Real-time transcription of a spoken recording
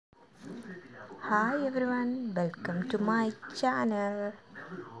Hi everyone, welcome to my channel.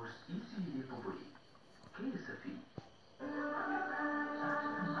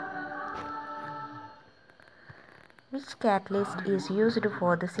 Which catalyst is used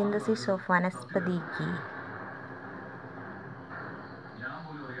for the synthesis of vanaspati ghee?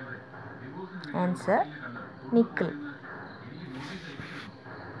 Answer: nickel.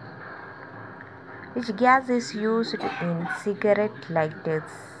 Which gas is used in cigarette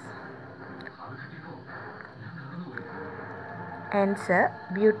lighters? Answer: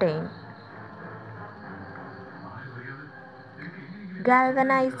 butane.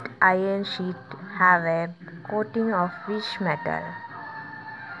 Galvanized iron sheet have a coating of which metal?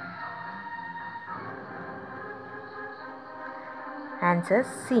 Answer: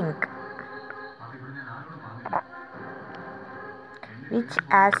 zinc. Which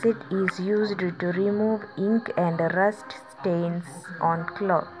acid is used to remove ink and rust stains on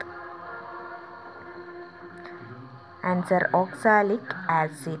cloth? Answer: oxalic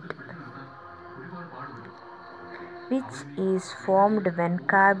acid. Which is formed when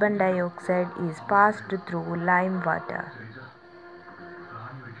carbon dioxide is passed through lime water?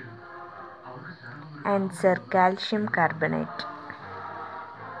 Answer: calcium carbonate.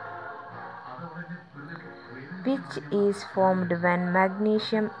 Which is formed when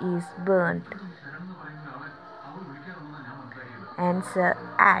magnesium is burnt? Answer: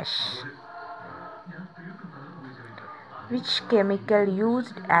 ash. Which chemical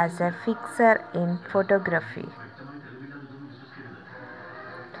used as a fixer in photography?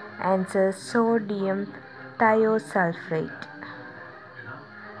 Answer: sodium thiosulfate.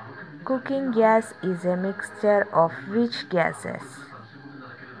 Cooking gas is a mixture of which gases?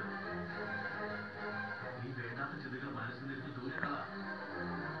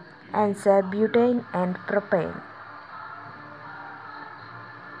 Answer: butane and propane.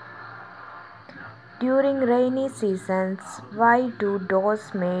 During rainy seasons, why do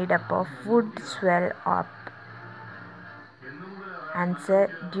doors made up of wood swell up? Answer: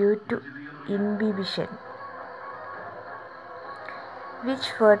 due to imbibition.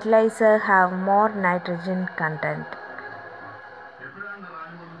 Which fertilizer have more nitrogen content?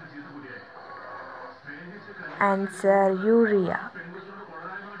 Answer: urea.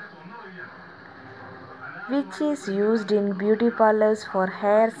 Which is used in beauty parlors for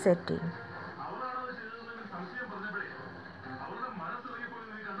hair setting?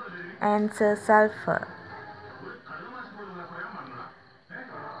 Answer: sulfur.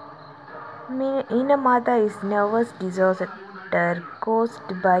 Minamata is nervous disorder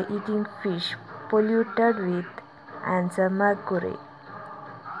caused by eating fish polluted with. Answer: mercury.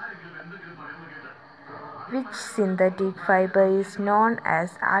 Which synthetic fiber is known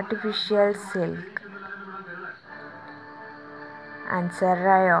as artificial silk? Answer: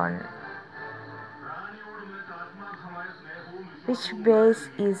 rayon. Which base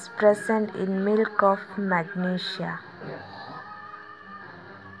is present in milk of magnesia?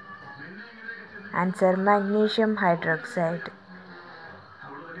 Answer: magnesium hydroxide.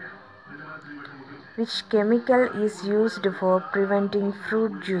 Which chemical is used for preventing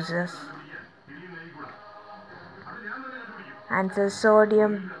fruit juices? Answer: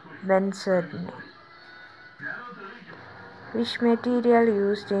 sodium benzoate. Which material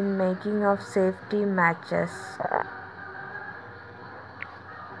used in making of safety matches?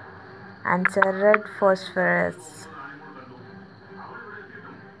 Answer: red phosphorus.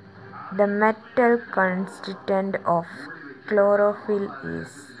 The metal constituent of chlorophyll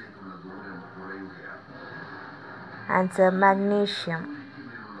is? Answer: magnesium.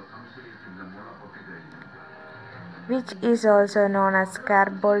 Which is also known as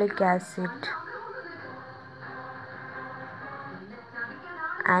carbolic acid?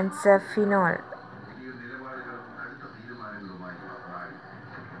 Answer: phenol.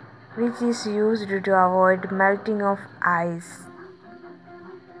 Which is used to avoid melting of ice?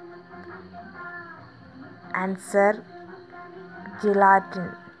 Answer: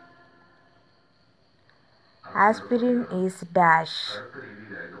 gelatin. Aspirin is dash.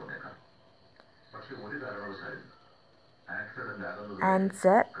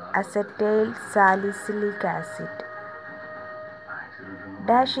 Answer: acetyl salicylic acid.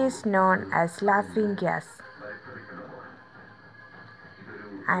 Dash is known as laughing gas.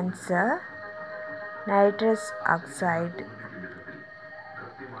 Answer: nitrous oxide.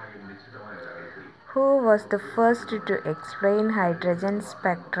 Who was the first to explain hydrogen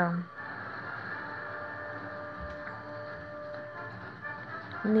spectrum?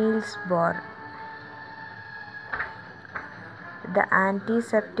 Niels Bohr. The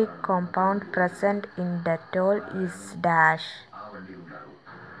antiseptic compound present in Dettol is dash.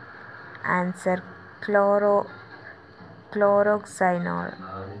 Answer chloroxylenol.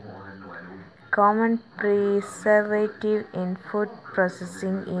 Common preservative in food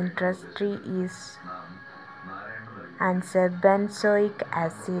processing industry is answer benzoic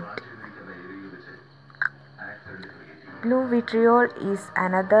acid. Blue vitriol is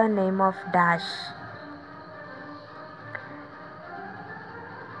another name of dash.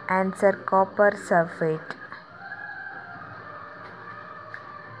 Answer copper sulfate.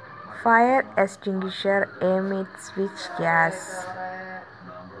 Fire extinguisher emits which gas?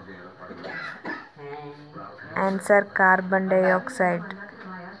 Answer carbon dioxide.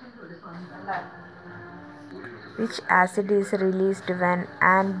 Which acid is released when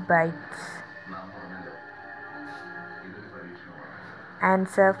ant bites?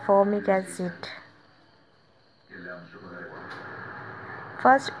 Answer formic acid.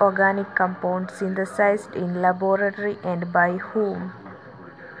 First organic compound synthesized in laboratory and by whom?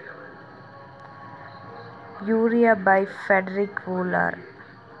 Urea by Frederick Wooler.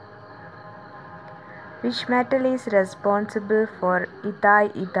 Which metal is responsible for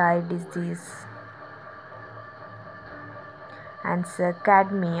ithy disease? Answer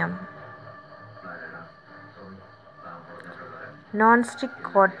cadmium. Non-stick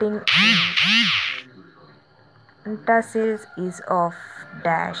coating in utensils is of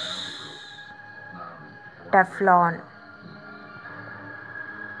dash. Teflon.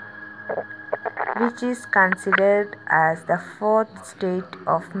 Which is considered as the fourth state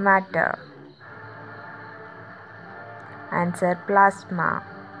of matter? Answer plasma.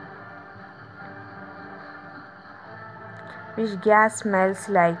 Which gas smells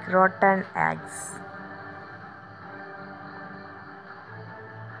like rotten eggs?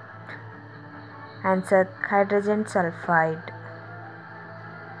 Answer hydrogen sulfide.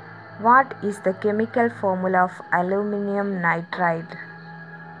 What is the chemical formula of aluminum nitride?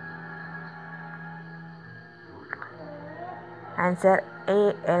 Answer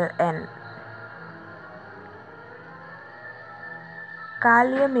ALN.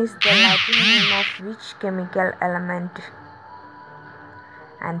 Kalium is the Latin name of which chemical element?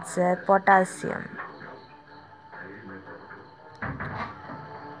 Answer potassium.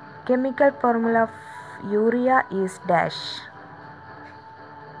 Chemical formula of urea is dash.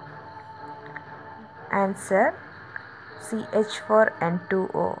 Answer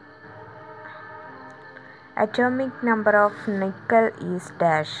CH4N2O. Atomic number of nickel is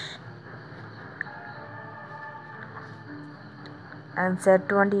dash. Answer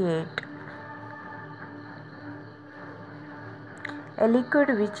 28. A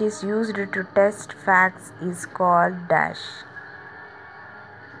liquid which is used to test facts is called dash.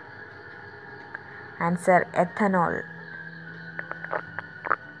 Answer ethanol.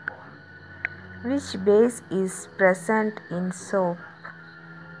 Which base is present in soap?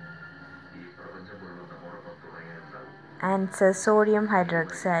 Answer sodium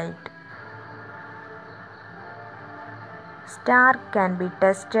hydroxide. Star can be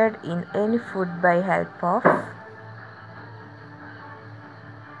tested in any food by help of?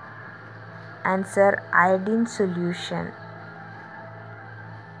 Answer iodine solution.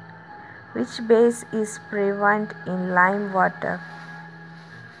 Which base is present in lime water?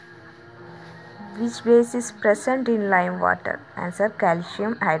 Which base is present in lime water? Answer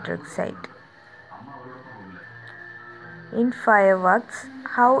calcium hydroxide. In fireworks,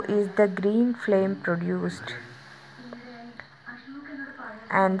 how is the green flame produced?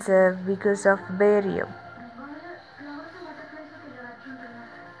 Answer because of barium.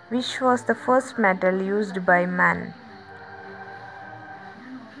 Which was the first metal used by man?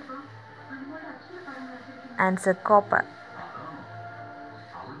 Answer copper.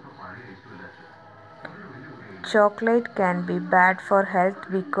 Chocolate can be bad for health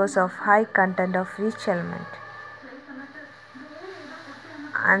because of high content of which element?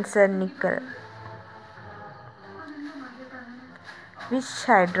 Answer nickel. Which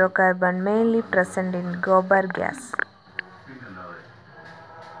hydrocarbon mainly present in gobar gas?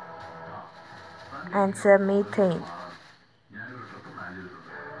 Answer methane.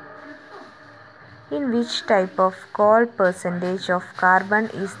 In which type of coal percentage of carbon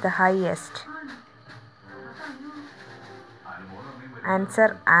is the highest?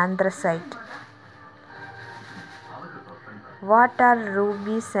 Answer anthracite. What are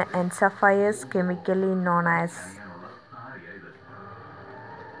rubies and sapphires chemically known as?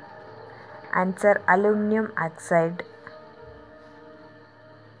 Answer aluminum oxide.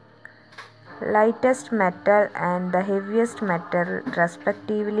 Lightest metal and the heaviest metal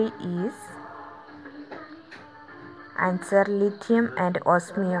respectively is? Answer lithium and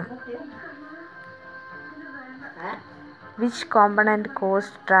osmium. Which component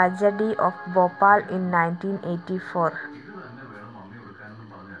caused tragedy of Bhopal in 1984?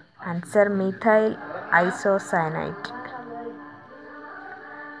 Answer methyl isocyanate.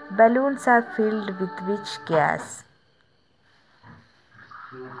 Balloons are filled with which gas?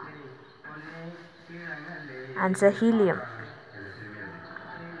 Answer helium.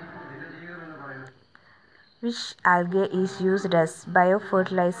 Which algae is used as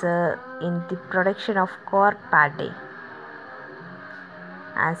biofertilizer in the production of corn paddy?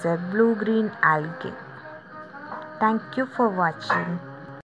 Answer blue-green algae. Thank you for watching.